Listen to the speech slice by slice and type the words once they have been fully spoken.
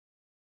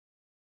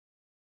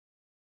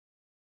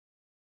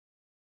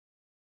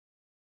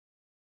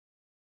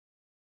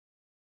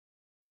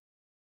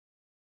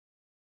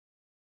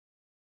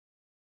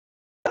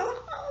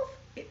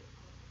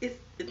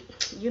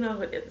You know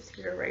what it's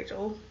here,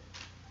 Rachel.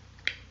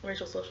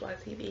 Rachel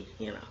Socialized TV,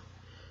 you know.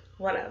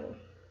 Whatever.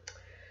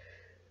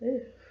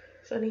 Ew,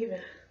 it's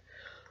uneven.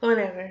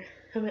 Whatever.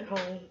 I'm at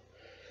home.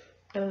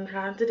 And I'm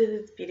trying to do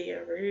this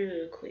video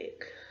real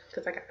quick.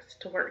 Because I got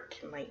to work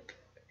in like,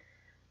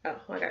 oh,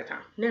 I got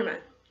time. Never mind.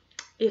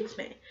 It's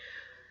me.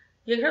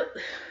 Your girl,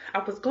 I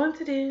was going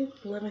to do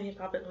Love and Hip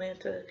Hop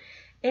Atlanta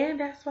and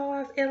Basketball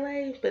Wives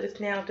LA, but it's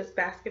now just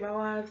Basketball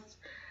Wives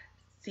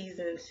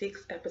season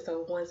 6,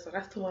 episode 1. So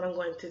that's the one I'm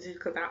going to do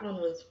because that one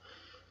was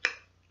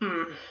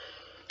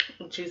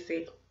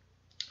juicy,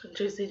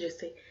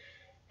 juicy,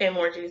 and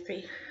more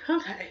juicy.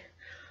 Okay,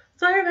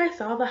 so everybody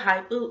saw the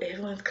hype. Ooh,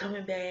 Evelyn's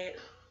coming back.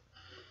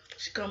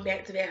 She's coming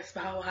back to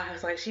Basketball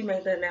Wives. Like, she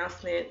made the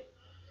announcement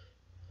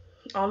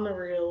on the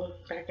reel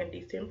back in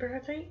December,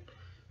 I think,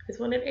 is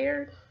when it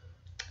aired.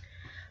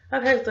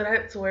 Okay, so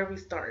that's where we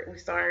start. We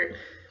start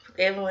with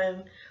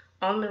Evelyn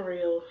on the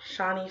reel.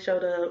 Shawnee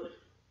showed up.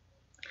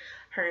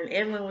 Her and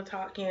Evelyn were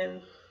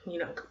talking, you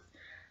know,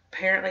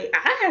 apparently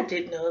I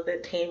didn't know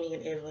that Tammy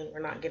and Evelyn were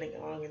not getting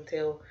along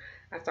until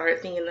I started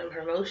seeing them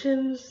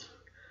promos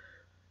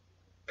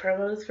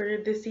for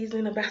this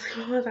season of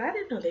Basketball. I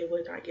didn't know they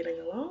were not getting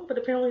along, but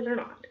apparently they're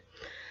not.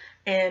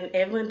 And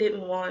Evelyn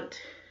didn't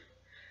want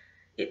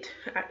it,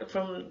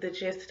 from the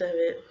gist of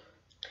it,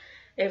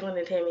 Evelyn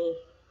and Tammy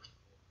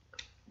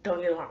don't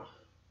get along.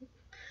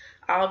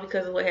 All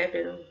because of what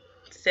happened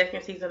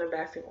second season of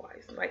Basketball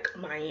Wives, like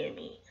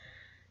Miami.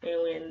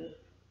 And when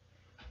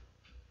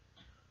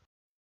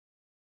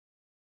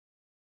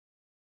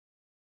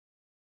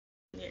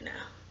you know.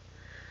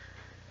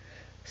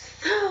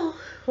 So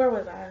where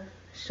was I?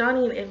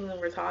 Shawnee and Evelyn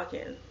were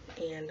talking,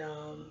 and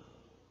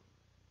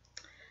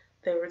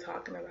they were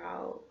talking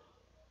about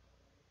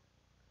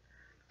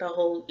the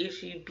whole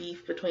issue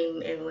beef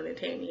between Evelyn and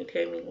Tammy. And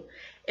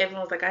Evelyn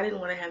was like, I didn't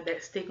want to have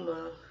that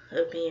stigma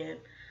of being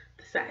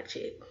the side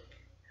chick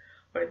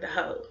or the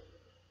hoe.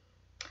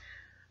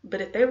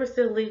 But if they were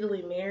still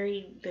legally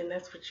married, then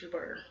that's what you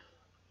were.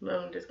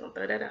 I'm just gonna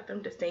throw that out there.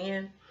 I'm just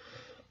saying.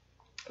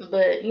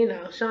 But you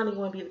know, Shawnee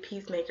want to be the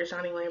peacemaker.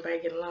 Shawnee want everybody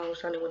to get along.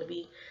 Shawnee want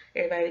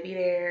everybody to be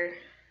there.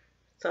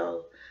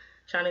 So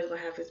Shawnee's gonna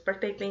have his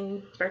birthday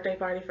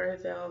party for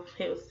herself.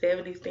 It was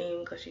 70s theme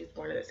because she's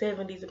born in the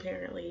 70s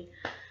apparently.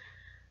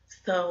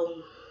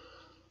 So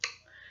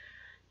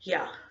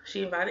yeah,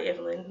 she invited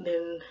Evelyn.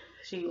 Then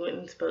she went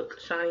and spoke.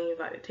 Shawnee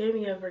invited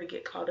Tammy over to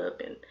get caught up,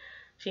 and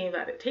she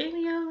invited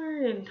Tammy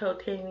over and told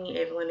Tammy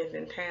Evelyn is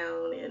in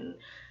town, and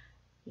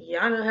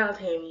y'all know how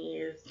Tammy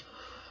is.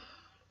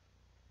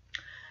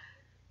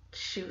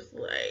 She was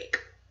like,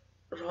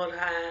 rolled her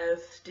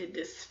eyes, did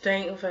this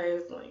stank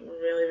face, like,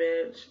 really,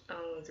 bitch? I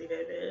don't want to see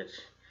that, bitch.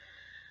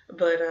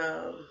 But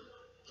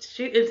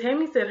and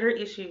Tammy said her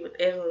issue with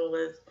Evelyn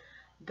was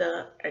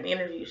an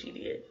interview she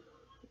did,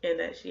 and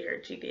that she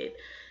heard she did,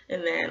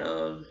 and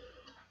that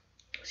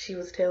she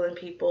was telling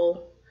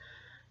people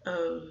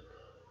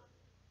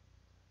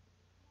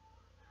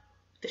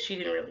that she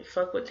didn't really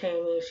fuck with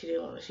Tammy. She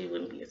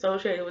wouldn't be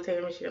associated with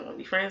Tammy. She didn't want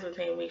to be friends with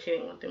Tammy. She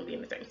didn't want them to be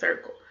in the same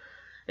circle.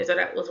 And so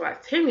that was why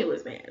Tammy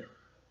was mad.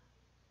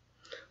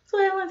 So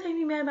Evelyn and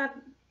Tammy mad about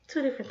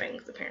 2 different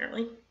things,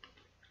 apparently.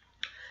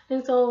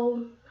 And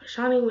so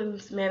Shawnee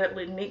was mad up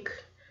with Nick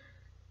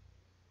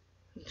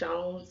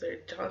Jones or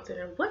Johnson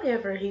or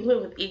whatever. He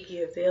went with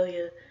Iggy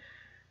Azalea,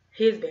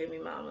 his baby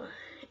mama.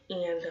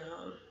 And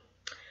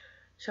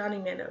Shawnee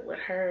met up with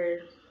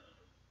her.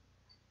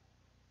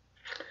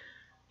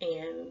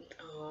 And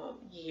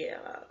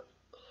yeah,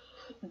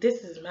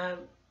 this is my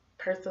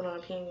personal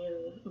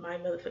opinion, my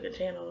motherfucking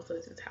channel, so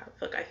this is how the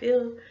fuck I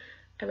feel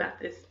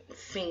about this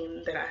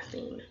scene that I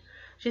seen.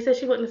 She said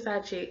she wasn't a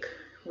side chick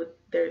with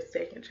their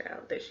second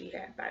child that she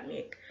had by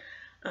Nick.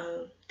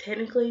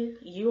 Technically,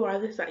 you were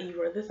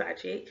the side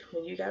chick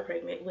when you got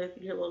pregnant with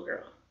your little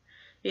girl,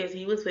 because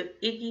he was with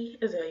Iggy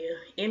Azalea,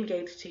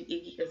 engaged to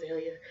Iggy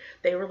Azalea.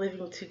 They were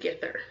living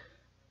together.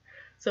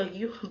 So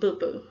you,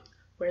 boo-boo,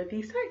 were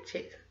the side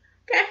chick.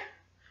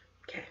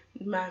 Okay.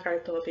 My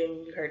personal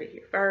opinion, you heard it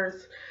here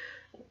first.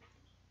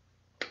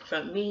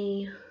 From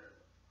me,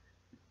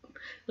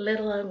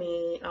 little old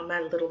me, on my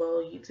little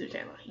old YouTube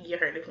channel. You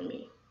heard it from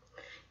me.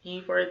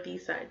 You were the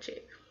side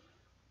chick.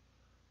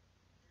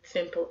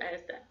 Simple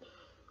as that.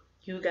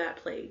 You got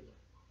played.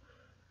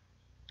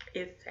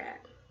 It's sad.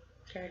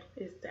 Okay?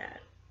 It's sad.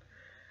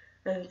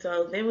 And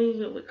so then we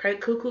went with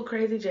cuckoo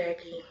crazy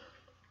Jackie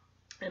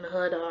and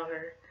her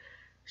daughter,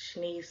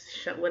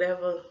 Shanice,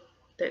 whatever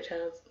that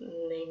child's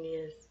name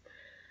is.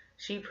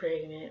 She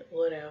pregnant,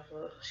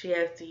 whatever. She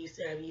asked,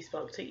 have you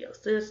spoke to your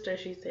sister?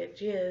 She said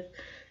yes.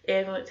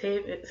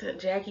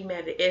 Jackie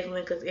mad at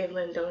Evelyn because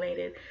Evelyn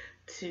donated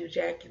to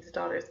Jackie's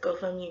daughter's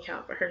GoFundMe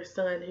account for her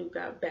son who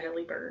got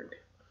badly burned.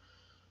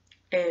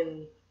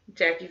 And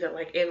Jackie felt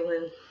like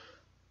Evelyn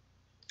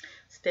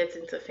steps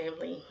into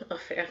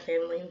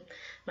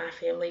my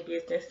family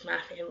business,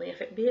 my family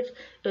affair. Bitch,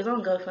 it was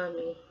on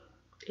GoFundMe.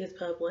 It's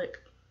public.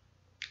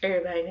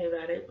 Everybody knew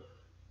about it.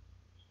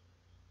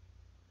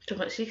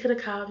 She could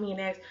have called me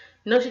and asked.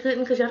 No, she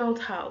couldn't, because y'all don't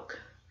talk.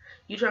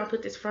 you try to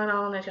put this front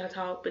on that y'all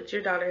talk, but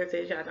your daughter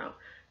says y'all don't.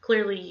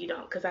 Clearly you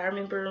don't, because I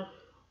remember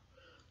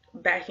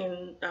back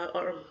in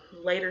or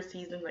later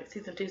season, like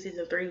season 2,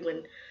 season 3,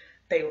 when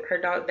they were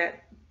her dog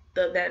that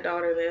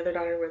daughter and the other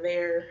daughter were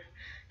there,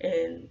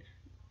 and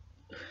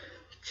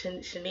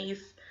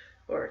Shanice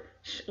or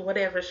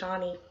whatever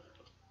Shawnee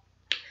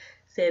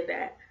said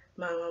that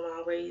my mom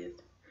always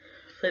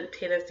put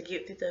us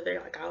against each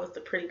other. Like I was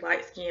the pretty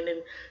light skinned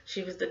and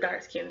she was the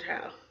dark skinned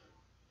child.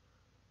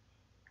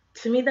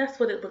 To me, that's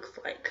what it looks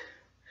like.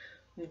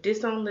 You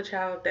disown the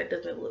child that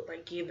doesn't look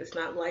like you, that's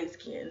not light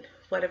skinned.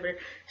 Whatever.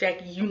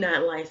 Jackie, you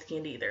not light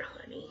skinned either,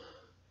 honey.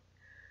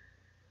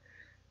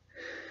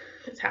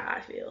 That's how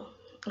I feel.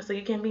 So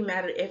you can't be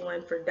mad at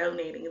Evelyn for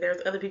donating.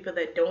 There's other people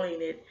that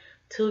donated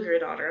to your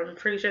daughter. I'm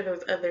pretty sure there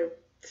was other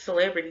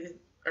celebrities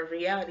or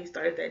reality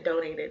stars that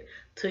donated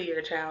to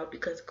your child,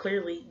 because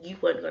clearly you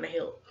wasn't going to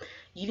help.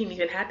 You didn't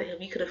even have to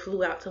help. You could have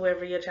flew out to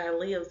wherever your child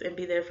lives and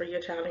be there for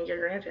your child and your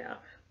grandchild.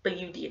 But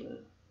you didn't.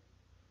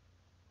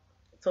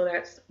 So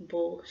that's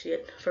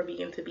bullshit for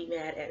being to be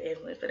mad at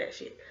Evelyn for that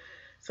shit.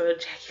 So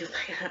Jackie was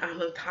like, I'm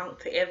going to talk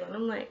to Evelyn.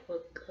 I'm like,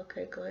 well,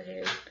 okay, go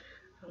ahead.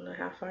 I don't know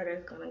how far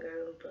that's going to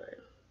go, but...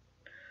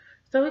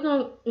 So we're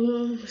going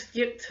to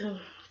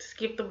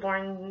skip the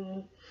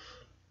boring,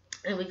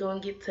 and we're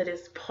going to get to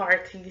this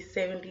party,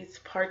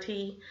 70s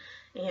party.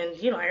 And,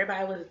 you know,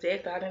 everybody was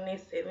decked out in their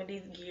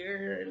 70s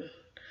gear.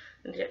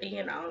 And,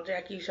 you know,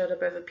 Jackie showed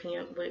up as a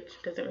pimp, which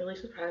doesn't really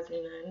surprise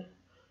me none.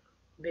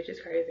 Bitch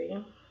is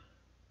crazy.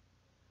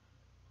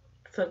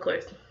 So, of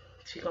course,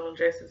 she's going to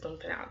dress as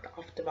something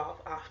off the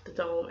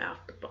dome,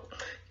 off the ball.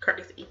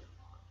 Crazy.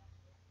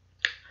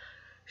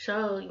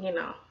 So, you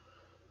know,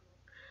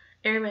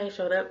 everybody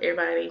showed up.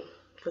 Everybody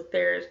was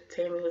there.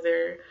 Tammy was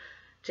there.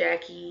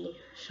 Jackie,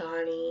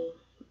 Shawnee,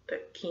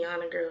 the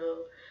Kiana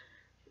girl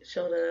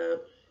showed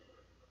up.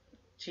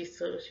 She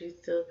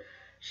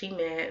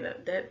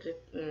mad. That just,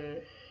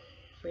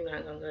 we're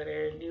not gonna go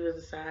there. You was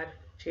a side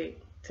chick.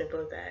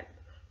 Simple as that.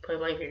 Point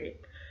blank period.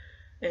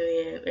 And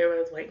then everybody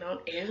was waiting on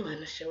Evelyn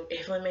to show.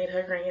 Evelyn made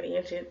her grand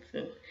entrance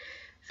and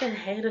said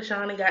hey to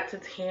Shawnee. Got to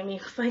Tammy.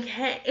 It was like,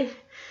 hey.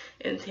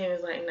 And Tammy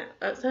was like,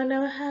 no. So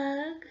no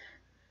hug.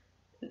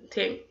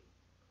 Tammy,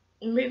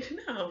 bitch,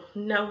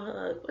 no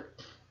hug.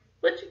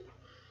 What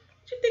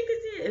you think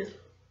this is?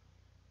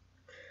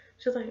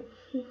 She's like,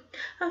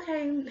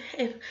 okay,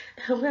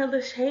 well,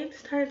 the shade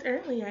starts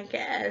early, I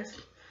guess.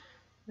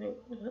 Like,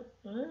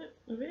 what?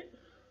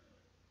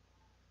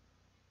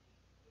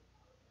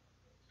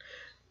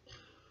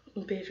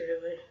 Bitch,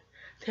 really.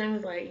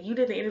 Tammy's like, you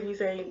did the interview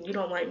saying you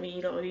don't like me,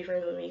 you don't want to be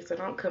friends with me, so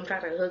don't come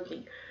try to hug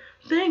me.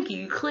 Thank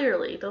you,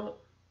 clearly. Don't.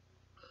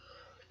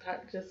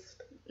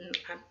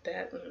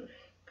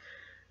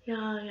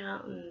 Yeah.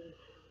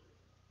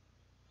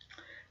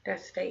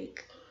 That's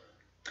fake.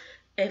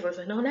 Everyone's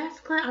like, no, that's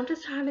class. I'm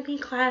just trying to be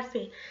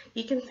classy.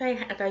 You can be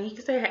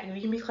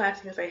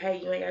classy and say, hey,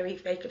 you ain't gotta be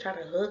fake and try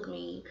to hug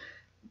me.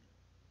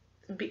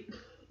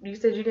 You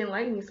said you didn't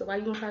like me, so why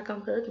you gonna try to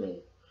come hug me?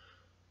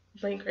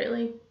 Like,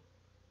 really?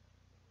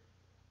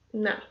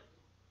 No.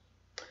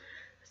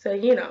 So,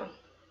 you know,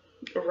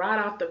 right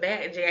off the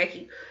bat,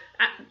 Jackie,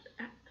 I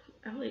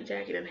believe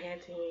Jackie done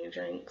had too many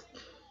drinks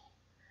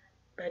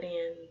by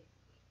then,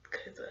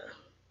 because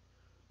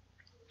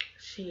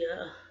she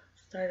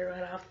started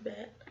right off the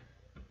bat.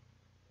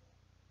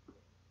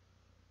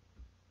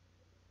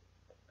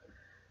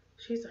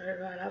 She started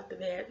right off the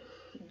bat,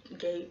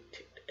 gave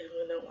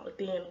Evelyn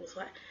walked in, was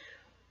like,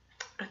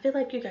 I feel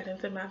like you got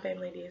into my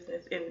family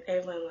business. And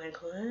Evelyn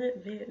like,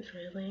 what, bitch,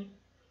 really?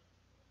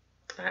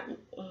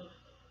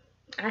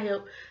 I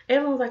help.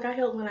 Everyone's like, I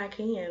help when I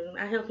can.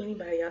 I help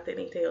anybody out that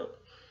needs help.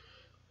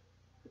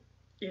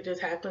 It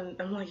just happened.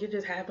 I'm like, it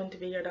just happened to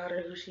be your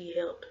daughter who she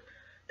helped.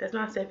 That's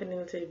not stepping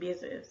into the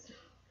business.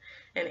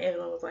 And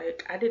Evelyn was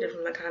like, I did it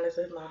from the kindness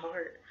of my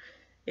heart.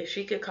 If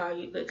she could call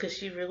you, could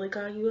she really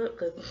call you up?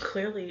 Because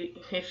clearly,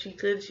 if she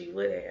could, she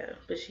would have.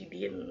 But she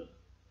didn't.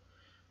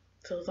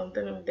 So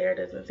something there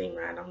doesn't seem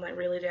right. I'm like,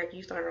 really, Jackie?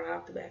 You started right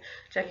off the bat.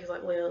 Jackie's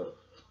like, well,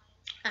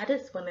 I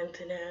just wanted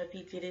to know if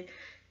you did it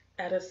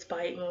out of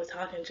spite and was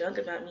talking junk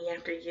about me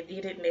after you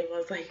did it. And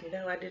everyone's like,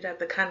 no, I did it out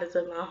the kindness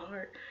of my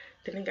heart.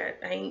 I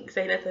ain't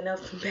say nothing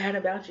else bad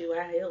about you.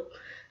 I helped.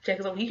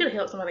 Jackie's like, well, you could have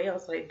helped somebody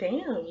else. Like,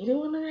 damn, you didn't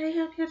want to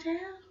help your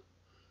child?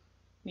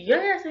 Your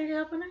ass ain't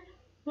helping her.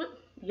 What?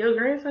 Your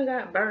grandson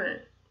got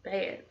burned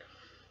bad.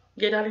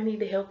 Your daughter need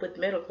to help with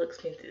medical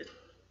expenses.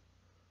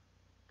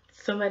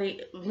 I'm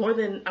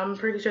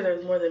pretty sure there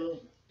was more than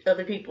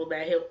other people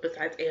that helped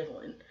besides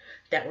Evelyn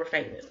that were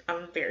famous.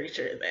 I'm very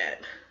sure of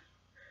that.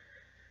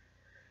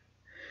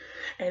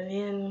 And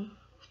then,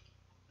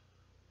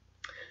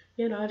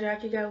 you know,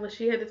 Jackie got what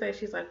she had to say.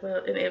 She's like,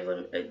 well, and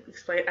Evelyn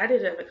explained, I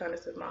did it out of the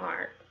kindness of my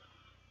heart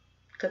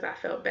because I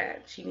felt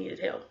bad. She needed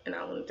help and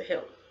I wanted to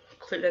help.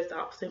 Clear, that's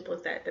all simple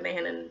as that. That ain't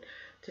had nothing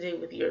to do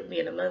with your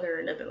being a mother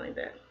or nothing like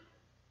that.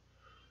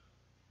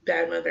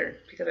 Bad mother,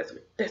 because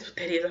that's what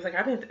that is. I was like,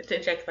 I've been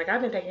taking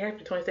care of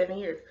for 27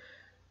 years.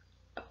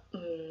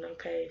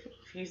 Okay,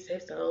 if you say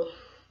so.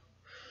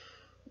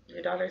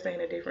 Your daughter's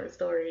saying a different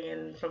story,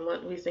 and from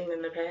what we've seen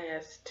in the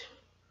past,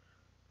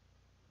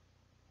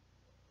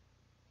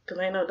 because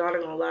ain't no daughter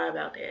gonna lie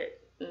about that.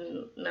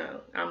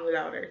 No, I'm the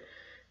daughter,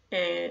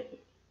 and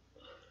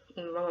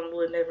mom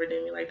would never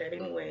do me like that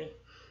anyway.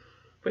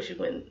 But she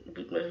wouldn't.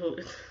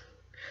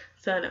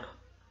 So no,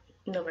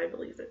 nobody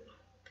believes it.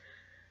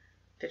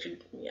 That you,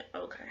 yeah,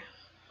 okay.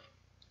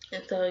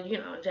 And so,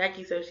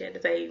 Jackie said she had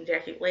to say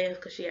Jackie left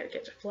because she had to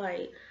catch a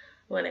flight.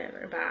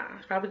 Whatever.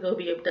 Bye. Probably go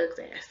be up Doug's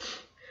ass.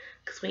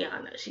 Because we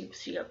all know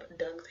she up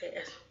Doug's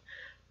ass.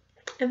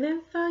 And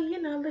then,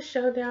 so, the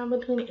showdown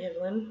between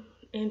Evelyn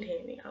and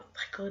Tammy. I was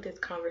like, oh, this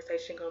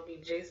conversation going to be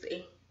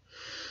juicy.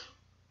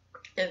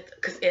 And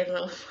because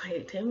Evelyn was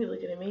like, Tammy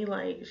looking at me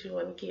like she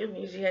want to kill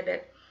me. She had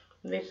that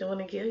bitch want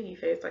to kill you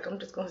face. Like, I'm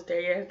just going to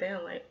stare your ass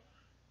down. Like,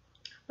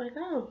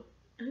 oh,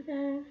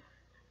 okay.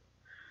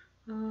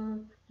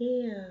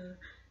 Yeah.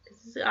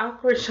 This is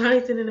awkward.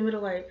 Shawnee's in the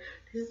middle like,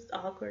 this is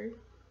awkward.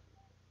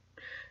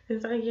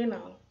 And so,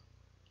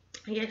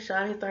 I guess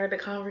Shawnee started the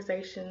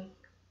conversation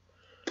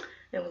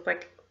and was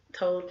like,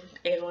 told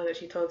Evelyn that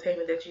she told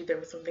Tammy that there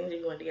were some things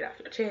you wanted to get off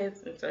your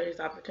chest. And so here's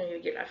the opportunity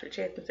to get off your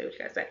chest and say what you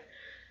got to say.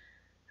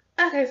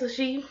 Okay, so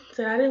she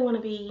said, I didn't want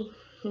to be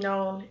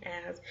known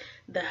as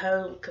the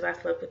hoe because I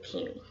slept with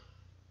Kenny.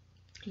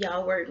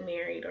 Y'all weren't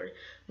married, or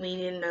we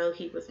didn't know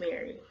he was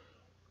married.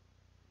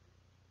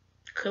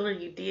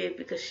 Clearly you did,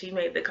 because she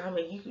made the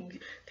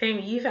comment.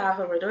 Tammy, you filed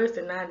for divorce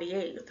in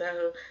 '98,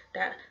 so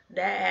that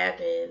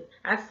happened.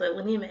 I slept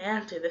with him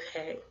after the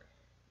fact.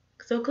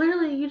 So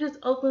clearly you just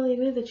openly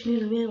admit that you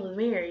knew the man was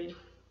married.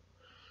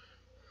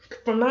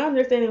 From my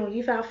understanding, when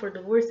you file for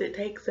divorce, it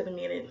takes a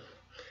minute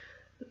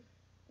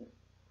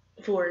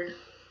for,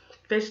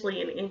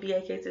 especially in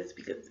NBA cases,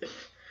 because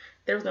if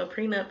there was no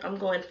prenup, I'm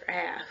going for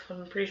half.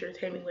 I'm pretty sure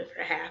Tammy went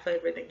for half of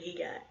everything he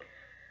got.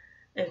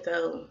 And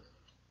so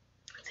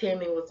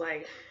Tammy was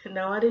like,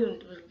 no, I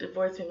didn't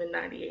divorce him in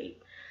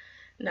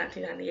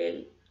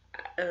 1998.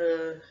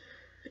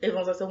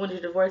 Everyone's like, so when did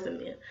you divorce him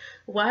then?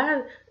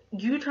 Why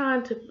you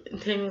trying to,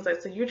 Tammy was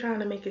like, so you're trying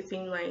to make it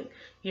seem like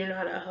you're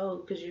not a hoe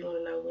because you want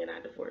to know when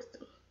I divorced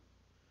him.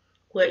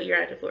 What year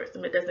I divorced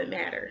him. It doesn't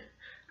matter.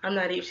 I'm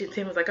not even,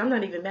 Tim was like, I'm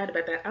not even mad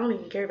about that. I don't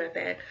even care about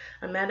that.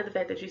 I'm mad at the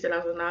fact that you said I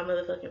was a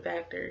non-motherfucking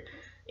factor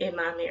in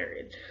my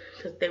marriage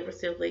because they were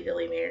still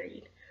legally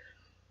married.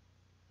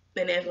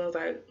 And everyone's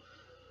like,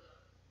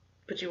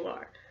 but you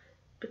are.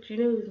 But you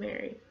knew he was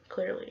married,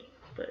 clearly.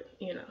 But,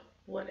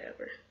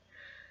 whatever.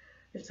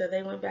 And so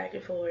they went back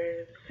and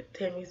forth.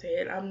 Tammy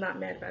said, I'm not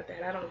mad about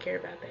that. I don't care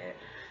about that.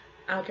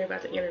 I don't care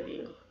about the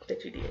interview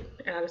that you did.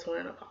 And I just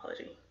want an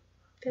apology.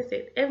 That's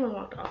it. Everyone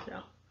walked off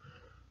now.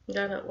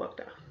 Got up, walked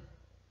off.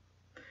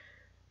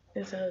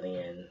 And so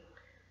then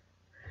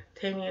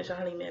Tammy and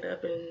Shawnee met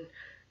up, and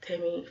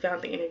Tammy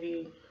found the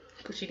interview,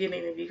 because she did an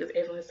interview, because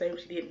Evelyn said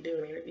she didn't do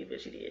an interview, but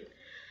she did.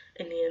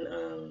 And then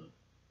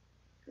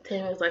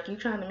Tammy was like, you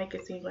trying to make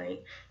it seem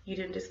like you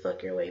didn't just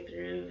fuck your way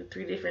through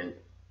 3 different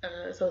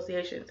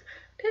associations.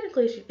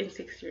 Technically, in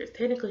 6 years.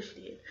 Technically, she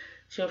did.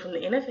 She went from the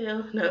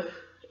NBA,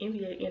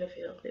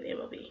 NFL, then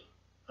MLB.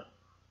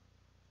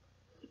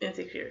 In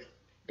 6 years.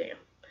 Damn.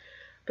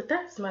 But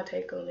that's my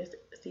take on this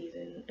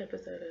season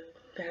episode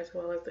of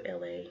Basketball Wives of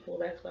LA. Well,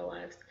 Basketball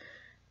Wives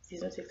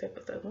season 6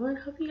 episode 1.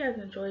 Hope you guys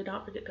enjoyed.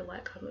 Don't forget to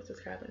like, comment,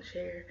 subscribe, and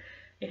share.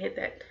 And hit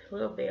that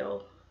little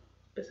bell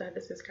beside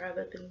the subscribe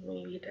button when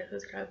you hit that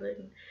subscribe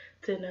button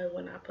to know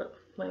when I put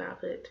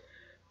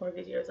more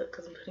videos up,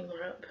 because I'm putting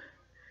more up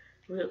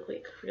real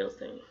quick, real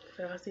soon.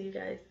 So I'll see you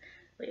guys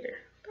later.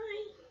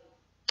 Bye.